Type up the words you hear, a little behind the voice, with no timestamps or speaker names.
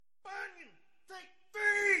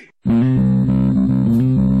Welcome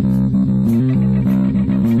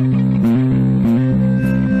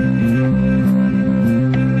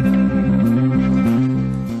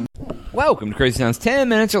to Crazy Sounds 10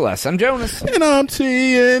 Minutes or Less. I'm Jonas. And I'm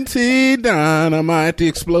TNT Dynamite, the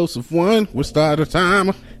explosive one. We started a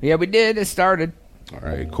timer. Yeah, we did. It started. All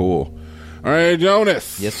right, cool. All right,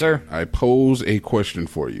 Jonas. Yes, sir. I pose a question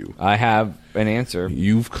for you. I have an answer.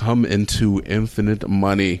 You've come into infinite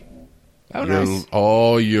money. Oh, nice.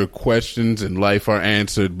 All your questions in life are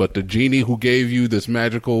answered, but the genie who gave you this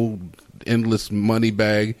magical, endless money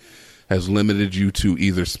bag has limited you to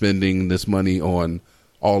either spending this money on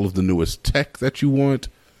all of the newest tech that you want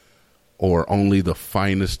or only the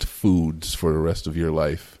finest foods for the rest of your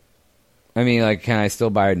life. I mean, like, can I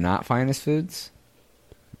still buy not finest foods?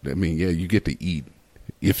 I mean, yeah, you get to eat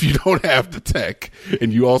if you don't have the tech,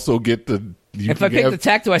 and you also get the... If I pick the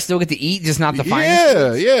tech, do I still get to eat, just not the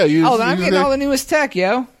finest? Yeah. Then I'm getting all the newest tech,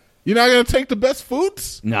 yo. You're not going to take the best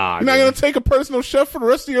foods? Nah. You're not going to take a personal chef for the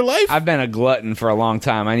rest of your life? I've been a glutton for a long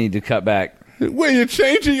time. I need to cut back. Wait, you're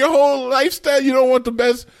changing your whole lifestyle? You don't want the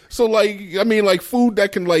best? So, like food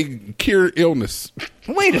that can, cure illness.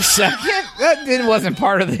 Wait a second. That wasn't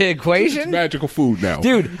part of the equation. It's magical food now.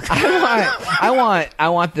 Dude, I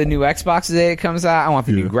want the new Xbox the day it comes out. I want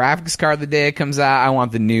the new graphics card the day it comes out. I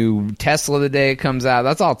want the new Tesla the day it comes out.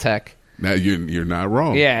 That's all tech. Now, you're not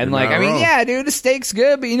wrong. Yeah, and dude, the steak's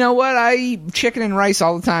good, but you know what? I eat chicken and rice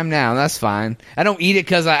all the time now, and that's fine. I don't eat it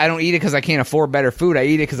because I can't afford better food. I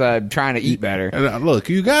eat it because I'm trying to eat better. And look,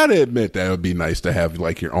 you gotta admit that it would be nice to have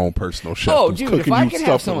your own personal chef. Oh, dude, if I could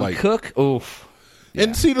have someone cook, oof. Yeah.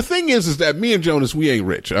 And see, the thing is that me and Jonas, we ain't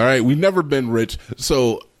rich. All right, we've never been rich,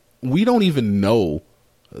 so we don't even know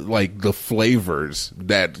the flavors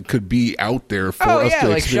that could be out there for us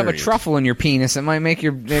to experience. Shove a truffle in your penis. It might make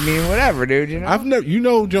whatever, dude. You know? I've never,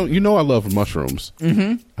 I love mushrooms.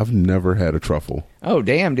 Mm-hmm. I've never had a truffle. Oh,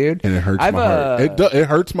 damn, dude. And it hurts my heart. It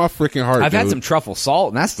hurts my freaking heart. I've had some truffle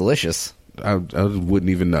salt, and that's delicious. I wouldn't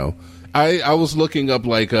even know. I was looking up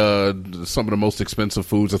some of the most expensive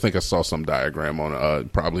foods. I think I saw some diagram on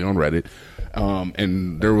probably on Reddit.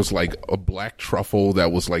 And there was a black truffle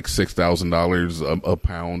that was $6,000 a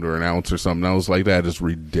pound or an ounce or something. I was like, that is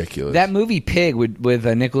ridiculous. That movie Pig with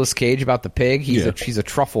Nicolas Cage about the pig. He's a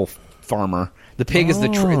truffle farmer. The pig is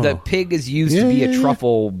the pig is used to be a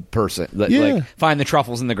truffle person. Find the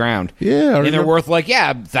truffles in the ground. Yeah, and they're worth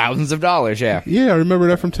thousands of dollars. Yeah, I remember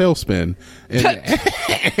that from Tailspin,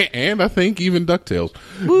 and I think even DuckTales.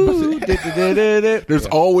 There's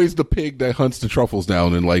always the pig that hunts the truffles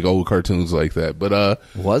down in old cartoons like that. But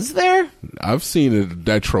was there? I've seen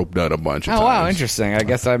that trope done a bunch of times. Oh wow, interesting. I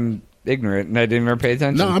guess I'm ignorant and I didn't ever pay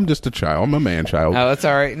attention. No, I'm just a child. I'm a man child. Oh, that's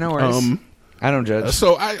all right. No worries. I don't judge.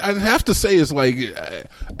 So I have to say it's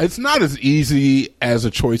not as easy as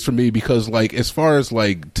a choice for me because as far as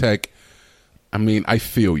tech, I mean, I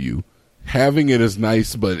feel you. Having it is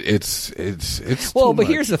nice, but it's well, but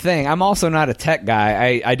here's the thing. I'm also not a tech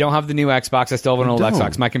guy. I don't have the new Xbox. I still have an old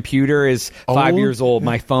Xbox. My computer is 5 years old.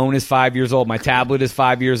 My phone is 5 years old. My tablet is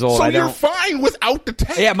 5 years old. So you're fine without the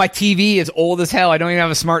tech. Yeah, my TV is old as hell. I don't even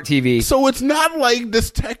have a smart TV. So it's not like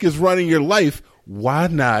this tech is running your life. Why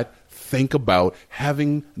not think about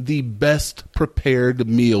having the best prepared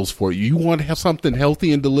meals for you? You want to have something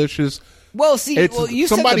healthy and delicious? Well, you said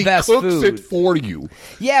the best food. Somebody cooks it for you.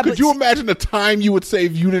 Yeah, could you imagine the time you would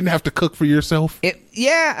save if you didn't have to cook for yourself?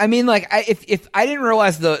 Yeah, I mean, if I didn't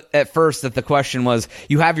realize at first that the question was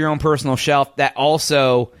you have your own personal shelf that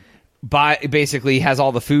also basically has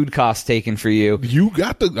all the food costs taken for you.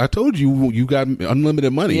 I told you got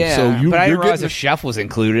unlimited money. Yeah, So but I didn't realize a chef was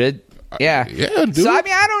included. Yeah, dude. So I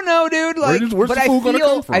mean, I don't know, dude. Where's the food gonna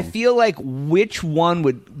come from? I feel like which one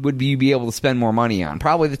would you be able to spend more money on?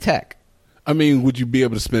 Probably the tech. I mean, would you be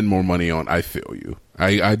able to spend more money on? I feel you.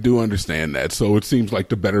 I do understand that. So it seems like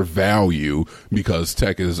the better value because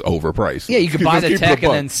tech is overpriced. Yeah, you could buy the tech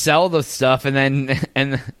and then sell the stuff, and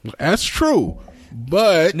that's true.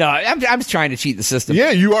 But no, I'm just trying to cheat the system. Yeah,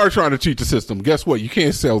 you are trying to cheat the system. Guess what? You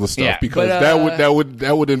can't sell the stuff because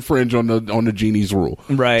that would infringe on the genie's rule.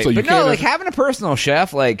 Right. So you can't having a personal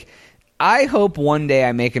chef, I hope one day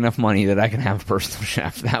I make enough money that I can have a personal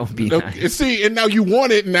chef. That would be nice. See, and now you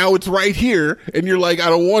want it, and now it's right here, and you're like, I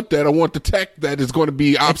don't want that. I want the tech that is going to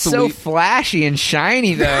be obsolete. It's so flashy and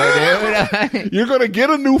shiny, though, dude. You're going to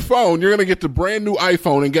get a new phone. You're going to get the brand new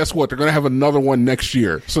iPhone, and guess what? They're going to have another one next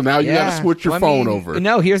year. So now you got to switch your phone over.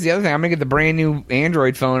 No, here's the other thing. I'm going to get the brand new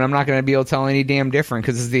Android phone. I'm not going to be able to tell any damn different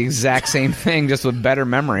because it's the exact same thing, just with better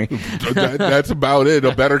memory. That's about it.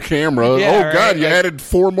 A better camera. God, you added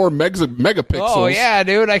 4 more megabytes megapixels. Oh yeah,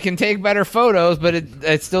 dude, I can take better photos, but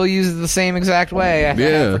it still uses the same exact way. I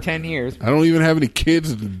have for 10 years. I don't even have any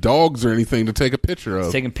kids, dogs, or anything to take a picture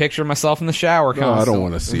of. Taking a picture of myself in the shower. No, I don't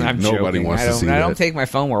want to see it. Nobody wants to see that. I don't take my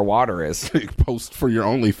phone where water is. Post for your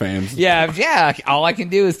OnlyFans. Yeah. All I can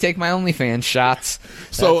do is take my OnlyFans shots.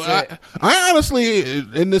 So I honestly,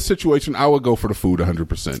 in this situation, I would go for the food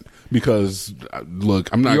 100% because look,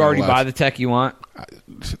 I'm not. You already buy the tech you want.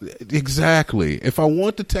 Exactly. If I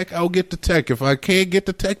want the tech, I'll get the tech. If I can't get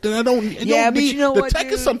the tech, then I don't. But you know the what, tech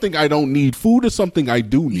dude? is something I don't need. Food is something I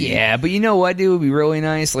do need. Yeah, but you know what, dude, would be really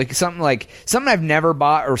nice, something I've never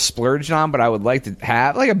bought or splurged on, but I would like to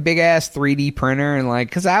have, like a big ass 3D printer, and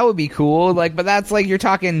because that would be cool. But that's you're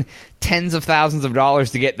talking tens of thousands of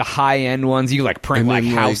dollars to get the high end ones. You print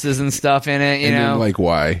houses and stuff in it. You know, then,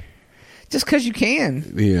 why? Just because you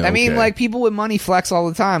can. Yeah, I mean, people with money flex all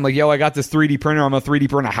the time. Yo, I got this 3D printer. I'm going to 3D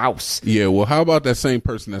print a house. Yeah, well, how about that same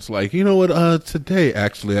person that's you know what, today,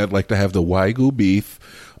 actually, I'd like to have the Wagyu beef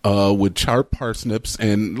with chopped parsnips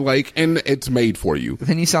and it's made for you.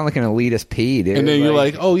 Then you sound like an elitist P, dude. And then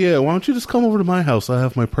you're oh yeah, why don't you just come over to my house? I'll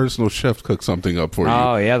have my personal chef cook something up for you.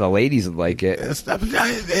 Oh yeah, the ladies would like it.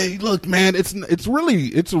 Hey, look, man, it's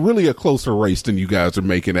really a closer race than you guys are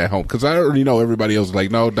making at home, because I already know everybody else is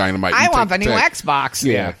no, Dynamite. I want the new Xbox.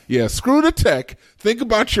 Yeah. Screw the tech. Think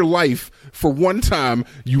about your life. For one time,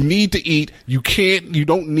 you need to eat. You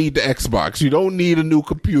don't need the Xbox. You don't need a new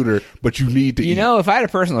computer, but you need to eat. You know, if I had a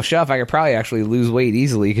personal chef, I could probably actually lose weight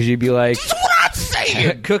easily, because you'd be like, that's what I'm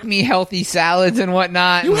saying. Cook me healthy salads and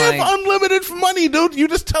whatnot. You have unlimited money, dude. You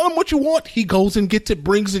just tell him what you want. He goes and gets it,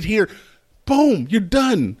 brings it here. Boom, you're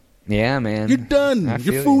done. Yeah, man. You're done.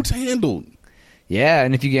 Your food's handled. Yeah,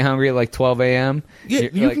 and if you get hungry at 12 a.m.,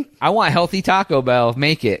 I want healthy Taco Bell.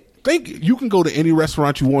 Make it. You can go to any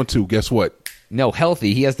restaurant you want to. Guess what? No,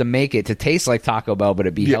 healthy. He has to make it to taste like Taco Bell, but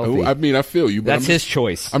it be healthy. I mean, I feel you. But That's his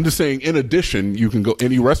choice. I'm just saying, in addition, you can go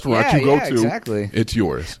any restaurant you go to. Exactly. It's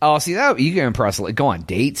yours. Oh, see, that you can impress. Go on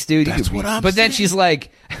dates, dude. That's what I'm saying. But then she's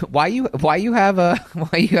like, "Why you have a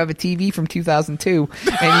TV from 2002?"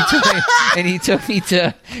 And he took me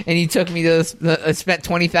to spent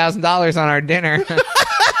 $20,000 on our dinner.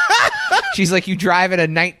 She's like, "You drive at a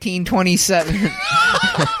 1927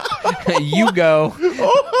 Yugo,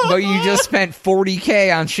 but you just spent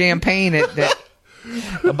 $40K on champagne at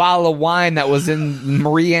a bottle of wine that was in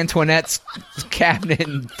Marie Antoinette's cabinet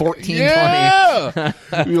in 1420." Yeah,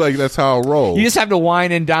 you that's how I roll. You just have to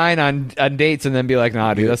wine and dine on dates, and then be like,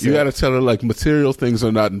 "Nah, dude, that's you got to tell her material things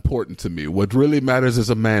are not important to me. What really matters is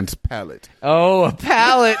a man's palate." Oh, a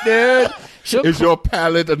palate, dude. Is your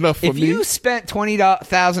palate enough for me? If you spent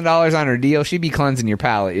 $20,000 on her deal, she'd be cleansing your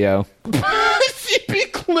palate, yo. She'd be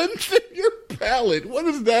cleansing your palate. What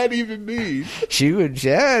does that even mean? She would,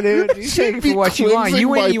 yeah, dude. You take it for what you want.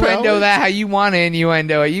 You innuendo that how you want to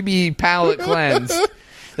innuendo it. You be palate cleansed.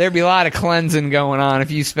 There'd be a lot of cleansing going on if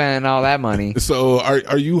you spent all that money. So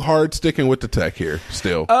are you hard sticking with the tech here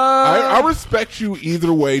still? I respect you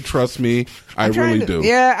either way. Trust me. I really do.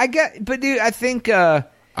 Yeah, I get, but dude, I think,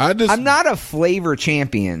 I'm not a flavor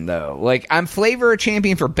champion, though. I'm flavor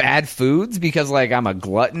champion for bad foods because, I'm a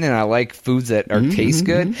glutton and I like foods that taste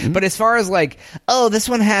good. But as far as, this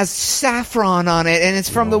one has saffron on it and it's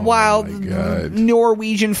from the wild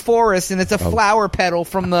Norwegian forest and it's a flower petal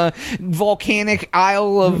from the volcanic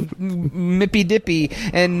Isle of Mippy Dippy,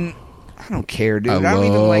 and I don't care, dude. I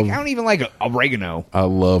don't even like oregano. I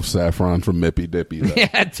love saffron from Mippy Dippy, though.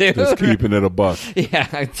 Yeah, dude. Just keeping it a buck. Yeah,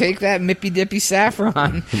 take that Mippy Dippy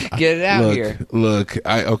saffron. Get it out here. Look,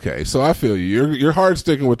 okay. So I feel you. You're hard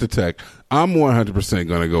sticking with the tech. I'm 100%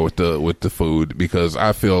 going to go with the food because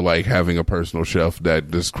I feel like having a personal chef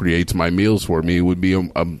that just creates my meals for me would be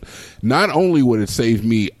not only would it save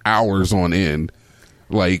me hours on end,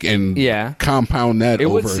 compound that. It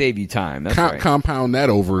over, would save you time. That's right. Compound that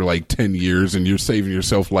over 10 years, and you're saving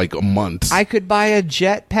yourself a month. I could buy a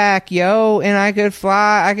jetpack, yo, and I could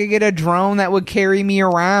fly. I could get a drone that would carry me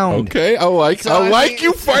around. Okay, I like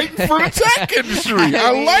you fighting for the tech industry.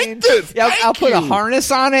 I like this. Yeah, I'll put a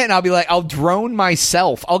harness on it, and I'll be I'll drone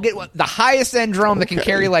myself. I'll get the highest end drone that can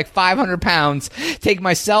carry 500 pounds. Take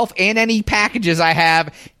myself and any packages I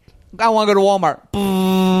have. I want to go to Walmart.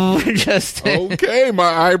 Just okay, my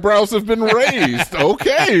eyebrows have been raised.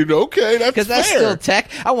 Okay, that's because that's still tech.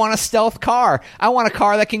 I want a stealth car. I want a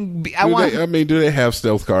car that can. Do they have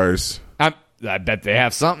stealth cars? I bet they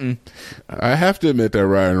have something. I have to admit that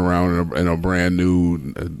riding around in a brand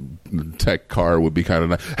new tech car would be kind of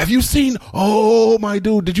nice. Have you seen? Oh my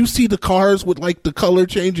dude, did you see the cars with like the color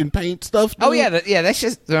changing paint stuff? Dude? Oh yeah, that's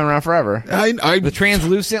just been around forever. The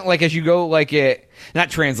translucent, like as you go, like not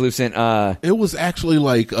translucent. It was actually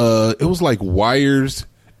like it was like wires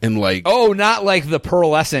and like not like the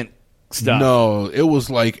pearlescent stuff. No, it was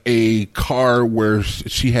like a car where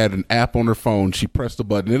she had an app on her phone. She pressed a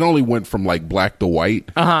button. It only went from like black to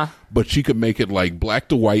white. But she could make it like black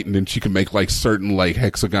to white, and then she could make like certain like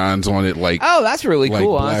hexagons on it. Like that's really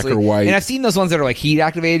cool, black honestly. Or white. And I've seen those ones that are like heat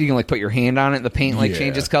activated. You can like put your hand on it, and the paint like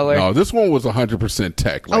changes color. No, this one was 100%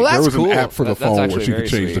 tech. Like, that's there was cool. an app for the phone where she could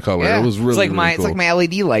change the color. Yeah. It was really, it's like really cool. It's like my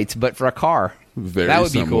LED lights, but for a car. That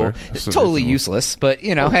would be cool. It's totally useless, but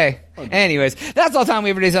hey. Anyways, that's all time we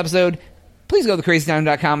have for today's episode. Please go to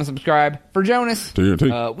crazytime.com and subscribe. For Jonas,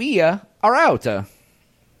 we are out.